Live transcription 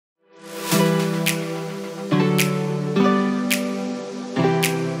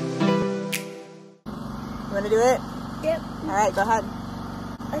gonna do it? Yep. All right, go ahead.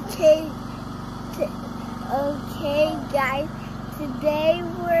 Okay. Okay, guys. Today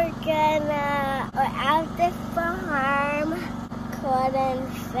we're out the farm, cutting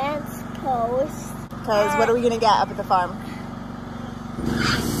fence posts. Because what are we gonna get up at the farm?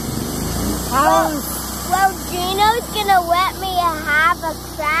 Well, Gino's gonna let me have a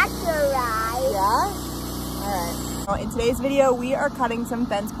tractor ride. Yeah? Alright. Well, in today's video, we are cutting some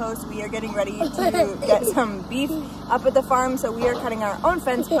fence posts. We are getting ready to get some beef up at the farm, so we are cutting our own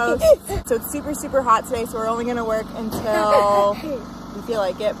fence posts. So it's super, super hot today, so we're only gonna work until we feel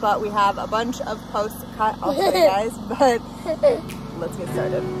like it, but we have a bunch of posts to cut. I'll show you guys, but let's get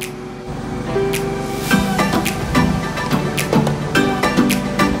started.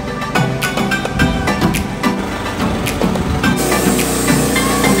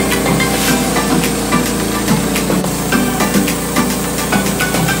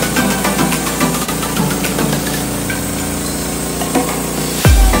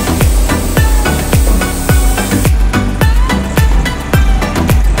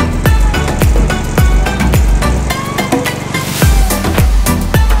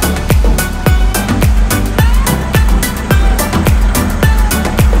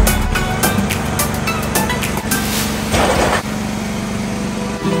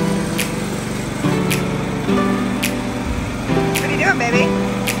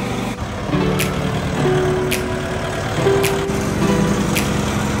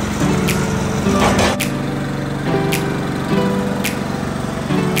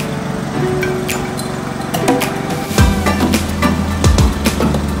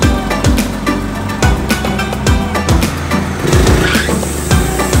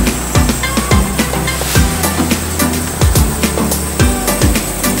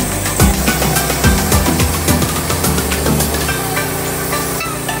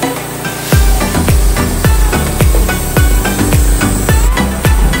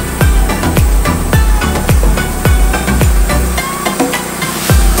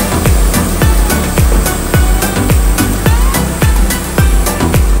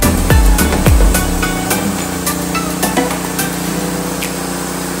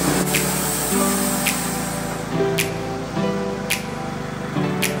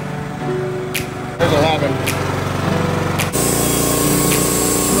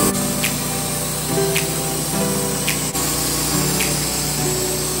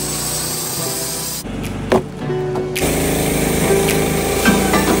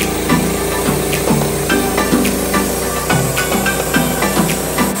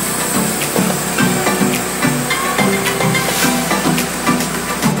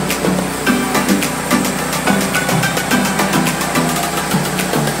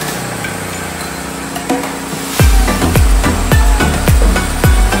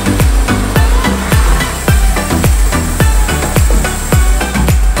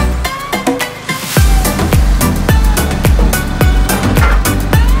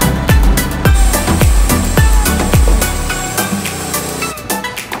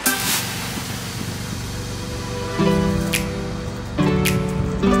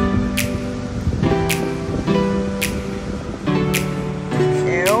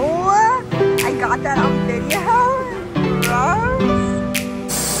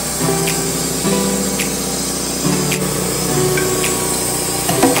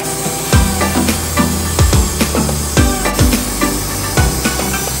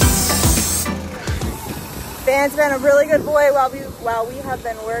 Dan's been a really good boy while we have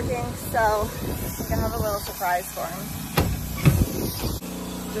been working, so I'm gonna have a little surprise for him.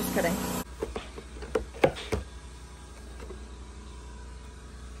 Just kidding.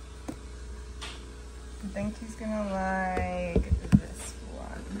 I think he's gonna like this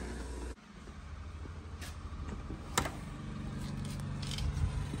one.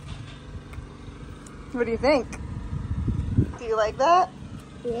 What do you think? Do you like that?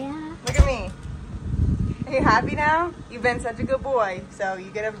 Yeah. Look at me. Are you happy now? You've been such a good boy, so you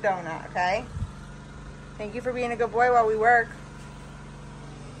get a donut, okay? Thank you for being a good boy while we work.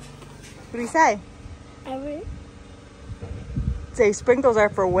 What do you say? Say sprinkles are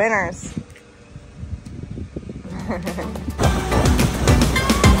for winners.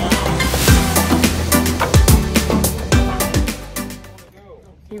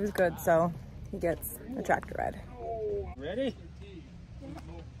 He was good, so he gets a tractor ride. Ready?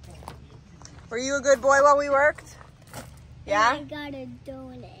 Were you a good boy while we worked? Yeah? And I got a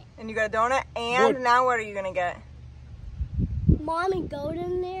donut. And you got a donut? And Good. now what are you gonna get? Mommy got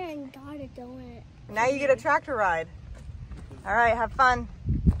in there and got a donut. Now you get a tractor ride. All right, have fun.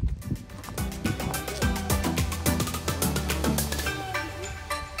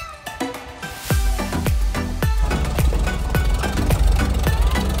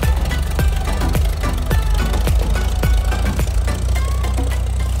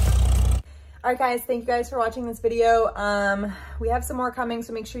 right, guys, thank you guys for watching this video. We have some more coming,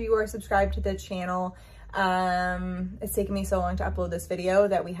 so make sure you are subscribed to the channel. It's taken me so long to upload this video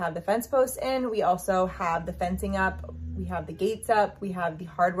that we have the fence posts in. We also have the fencing up. We have the gates up. We have the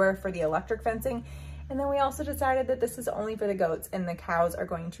hardware for the electric fencing. And then we also decided that this is only for the goats and the cows are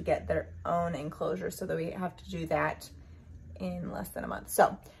going to get their own enclosure, so that we have to do that in less than a month.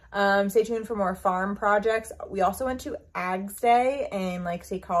 So stay tuned for more farm projects. We also went to Ags Day in Lake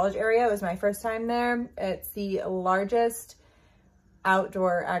State College area. It was my first time there. It's the largest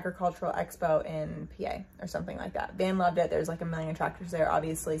outdoor agricultural expo in PA or something like that. Van loved it. There's like a million tractors there,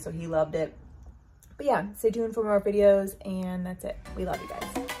 obviously, so he loved it. But yeah, stay tuned for more videos, and that's it. We love you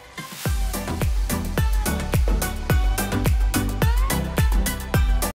guys.